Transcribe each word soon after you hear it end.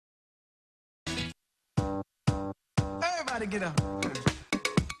Everybody get up.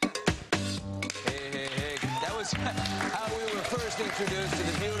 Hey. That was how we were first introduced to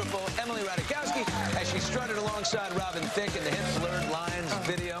the beautiful Emily Ratajkowski as she strutted alongside Robin Thicke in the hit Blurred Lines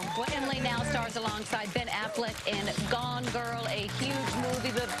video. Well, Emily now stars alongside Ben Affleck in Gone Girl, a huge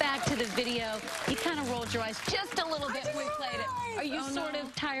movie. But back to the video, you kind of rolled your eyes just a little bit when we played it. Are you sort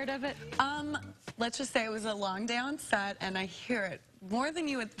of tired of it? Let's just say it was a long day on set, and I hear it more than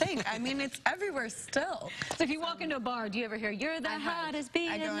you would think. I mean, it's everywhere still. So if you walk into a bar, do you ever hear, "You're the hottest bee"?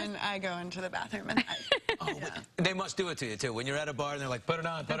 I go into the bathroom and hide. Yeah. They must do it to you, too. When you're at a bar and they're like, put it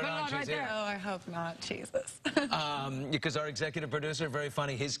on, right there. Oh, I hope not. Jesus. Because our executive producer, very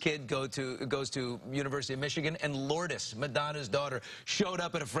funny, his kid goes to University of Michigan, and Lourdes, Madonna's daughter, showed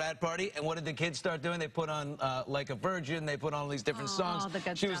up at a frat party, and what did the kids start doing? They put on Like a Virgin, they put on all these different songs.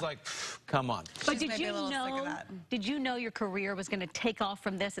 She was like, come on. But did you know your career was going to take off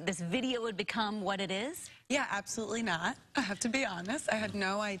from this, that this video would become what it is? Yeah, absolutely not. I have to be honest. I had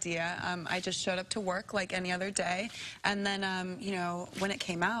no idea. I just showed up to work like any other day. And then, you know, when it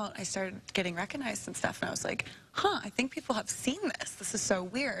came out, I started getting recognized and stuff. And I was like, I think people have seen this. This is so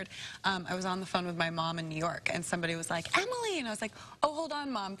weird. I was on the phone with my mom in New York, and somebody was like, Emily. And I was like, oh, hold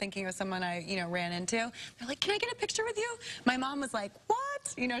on, Mom, thinking it was someone I, ran into. They're like, can I get a picture with you? My mom was like, what?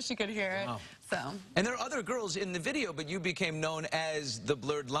 You know, she could hear it. Wow. So. And there are other girls in the video, but you became known as the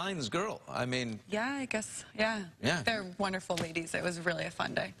Blurred Lines girl. I mean... Yeah, I guess, yeah. They're wonderful ladies. It was really a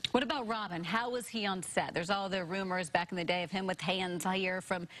fun day. What about Robin? How was he on set? There's all the rumors back in the day of him with hands here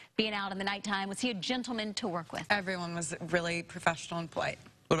from being out in the nighttime. Was he a gentleman to work with? Everyone was really professional and polite.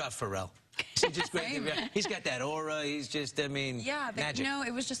 What about Pharrell? Is he just great? He's got that aura. He's just, I mean, magic. You know,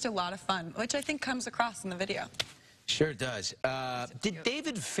 it was just a lot of fun, which I think comes across in the video. Sure does. Did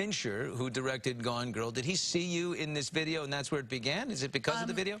David Fincher, who directed Gone Girl, did he see you in this video and that's where it began? Is it because of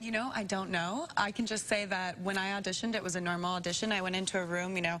the video? You know, I don't know. I can just say that when I auditioned, it was a normal audition. I went into a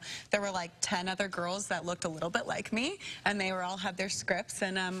room, you know, there were like 10 other girls that looked a little bit like me, and they all had their scripts,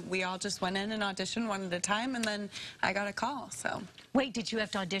 and we all just went in and auditioned one at a time, and then I got a call, so. Wait, did you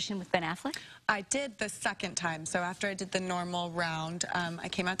have to audition with Ben Affleck? I did the second time. So after I did the normal round, I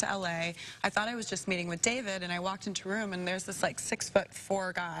came out to LA. I thought I was just meeting with David, and I walked into a room, and there's this like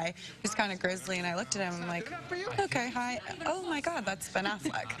 6'4" guy who's kind of grizzly, and I looked at him and I'm like, okay, hi. Oh my God, that's Ben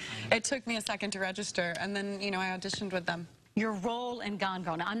Affleck. It took me a second to register, and then, you know, I auditioned with them. Your role in Gone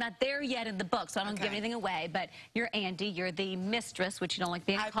Girl. Now, I'm not there yet in the book, so I don't give anything away, but you're Andy. You're the mistress, which you don't like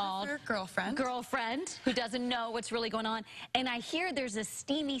being called. I prefer girlfriend. Girlfriend, who doesn't know what's really going on. And I hear there's a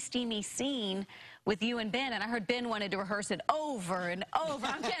steamy scene with you and Ben, and I heard Ben wanted to rehearse it over and over.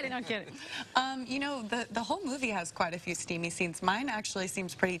 I'm kidding. You know, the whole movie has quite a few steamy scenes. Mine actually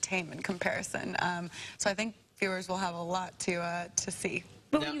seems pretty tame in comparison. So I think viewers will have a lot to see.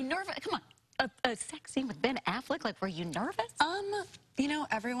 But were you nervous? Come on. A sex scene with Ben Affleck? Like, were you nervous? You know,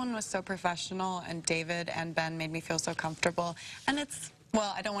 everyone was so professional, and David and Ben made me feel so comfortable. And it's,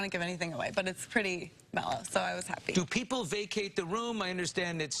 well, I don't want to give anything away, but it's pretty mellow, so I was happy. Do people vacate the room? I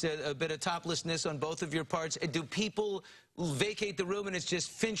understand it's a bit of toplessness on both of your parts. Do people vacate the room and it's just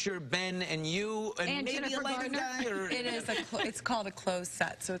Fincher, Ben, and you, and maybe Jennifer a lighter guy? Or? It's called a closed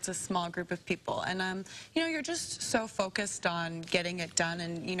set, so it's a small group of people. And, you know, you're just so focused on getting it done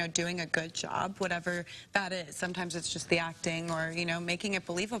and, you know, doing a good job, whatever that is. Sometimes it's just the acting or, you know, making it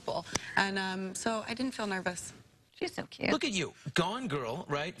believable. And so I didn't feel nervous. She's so cute. Look at you. Gone Girl,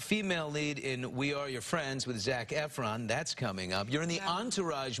 right? Female lead in We Are Your Friends with Zac Efron. That's coming up. You're in the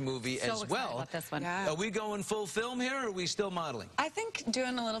Entourage movie as well. About this one. Yeah. Are we going full film here, or are we still modeling? I think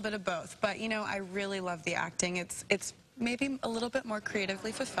doing a little bit of both. But, you know, I really love the acting. It's maybe a little bit more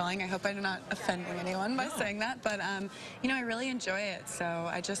creatively fulfilling. I hope I'm not offending anyone by saying that. But, you know, I really enjoy it. So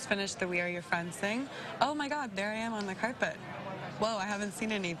I just finished the We Are Your Friends thing. Oh, my God, there I am on the carpet. Whoa, I haven't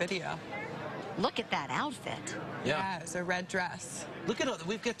seen any video. Look at that outfit. Yeah, it's a red dress. Look at all,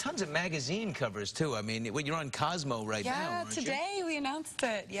 we've got tons of magazine covers, too. I mean, you're on Cosmo right now, aren't you? Yeah, today we announced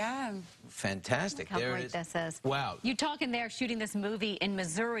it, yeah. Fantastic. How there great it is. this is. Wow. You talking there shooting this movie in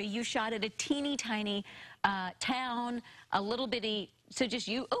Missouri. You shot at a teeny tiny town, a little bitty, so just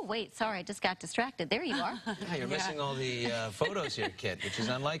you. Oh, wait, sorry, I just got distracted. There you are. Yeah, you're missing all the photos here, kid, which is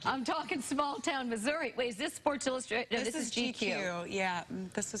unlike you. I'm talking small town Missouri. Wait, is this Sports Illustrated? No, this is GQ. Yeah,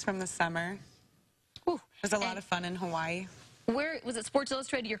 this was from the summer. Whew. It was a lot of fun in Hawaii. Where was it? Sports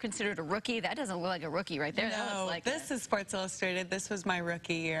Illustrated? You're considered a rookie. That doesn't look like a rookie right there. No, that looks like this is Sports Illustrated. This was my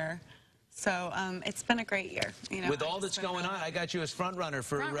rookie year. So it's been a great year. You know, With all that's going on, I got you as front runner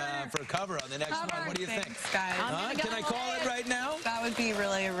for a cover on the next one. What do you think? Thanks, guys. Can I call it right now? That would be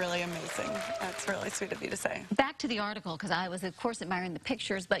really, really amazing. That's really sweet of you to say. Back to the article, because I was, of course, admiring the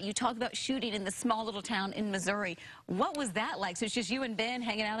pictures, but you talk about shooting in this small little town in Missouri. What was that like? So it's just you and Ben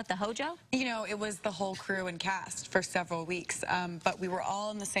hanging out at the Hojo? You know, it was the whole crew and cast for several weeks, but we were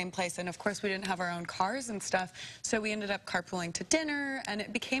all in the same place, and of course we didn't have our own cars and stuff, so we ended up carpooling to dinner, and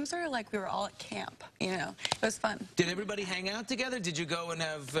it became sort of like we were all at camp, you know. It was fun. Did everybody hang out together? Did you go and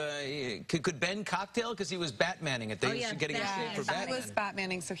have, could Ben cocktail? Because he was Batmaning it. They were getting in shape for Batman. He was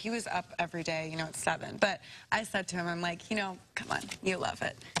Batmaning, so he was up every day, you know, at 7. But I said to him, I'm like, you know, come on, you love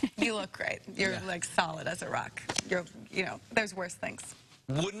it. You look great. You're like solid as a rock. You're, you know, there's worse things.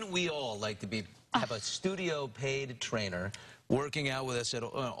 Wouldn't we all like to have a studio-paid trainer working out with us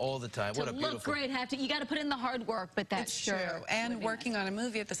all the time? What a beautiful... look great, you got to put in the hard work, but that's true. And working on a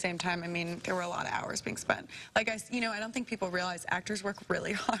movie at the same time, I mean, there were a lot of hours being spent. Like, you know, I don't think people realize actors work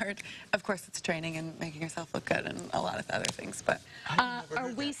really hard. Of course, it's training and making yourself look good and a lot of other things, but...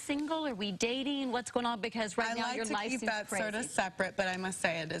 are we single? Are we dating? What's going on? Because right now your life seems crazy. I like to keep that sort of separate, but I must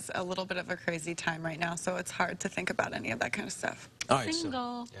say it is a little bit of a crazy time right now, so it's hard to think about any of that kind of stuff. All right,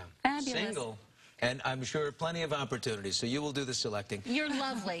 single. So, Fabulous. Single. And I'm sure plenty of opportunities, so you will do the selecting. You're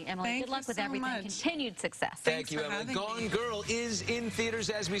lovely, Emily. Good luck with everything. Much. Continued success. Thank you, Emily. Gone Girl is in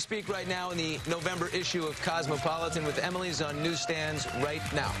theaters as we speak right now in the November issue of Cosmopolitan with Emily's on newsstands right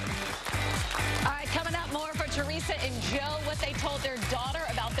now. All right, coming up more for Teresa and Joe, what they told their daughter